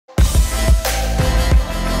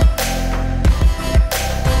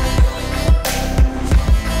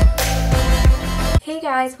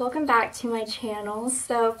guys, welcome back to my channel.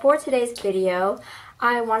 So for today's video,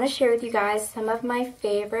 I want to share with you guys some of my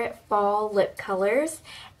favorite fall lip colors,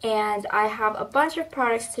 and I have a bunch of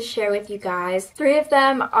products to share with you guys. 3 of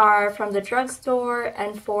them are from the drugstore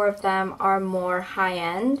and 4 of them are more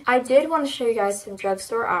high-end. I did want to show you guys some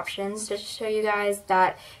drugstore options just to show you guys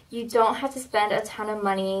that you don't have to spend a ton of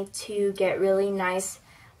money to get really nice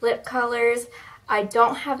lip colors. I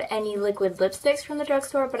don't have any liquid lipsticks from the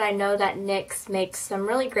drugstore, but I know that NYX makes some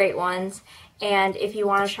really great ones. And if you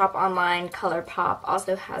want to shop online, ColourPop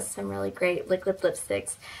also has some really great liquid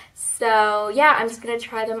lipsticks. So yeah, I'm just going to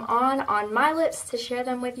try them on my lips to share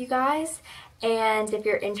them with you guys. And if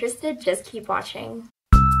you're interested, just keep watching.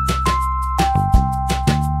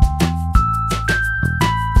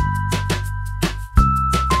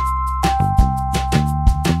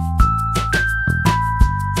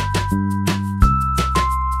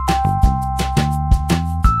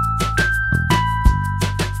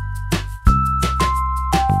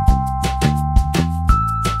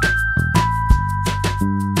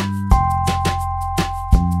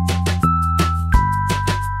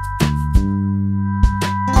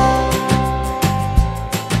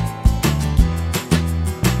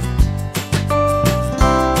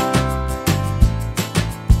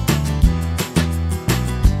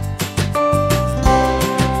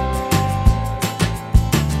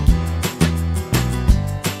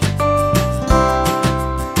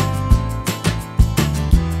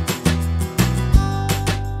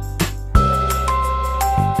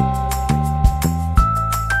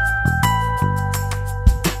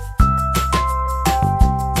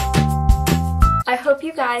 I hope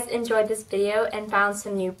you guys enjoyed this video and found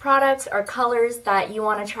some new products or colors that you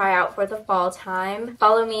want to try out for the fall time.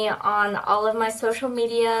 Follow me on all of my social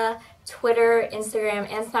media, Twitter, Instagram,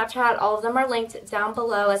 and Snapchat. All of them are linked down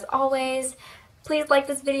below as always. Please like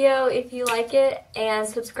this video if you like it and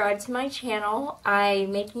subscribe to my channel.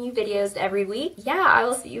 I'm making you videos every week. Yeah, I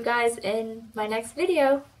will see you guys in my next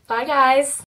video. Bye guys!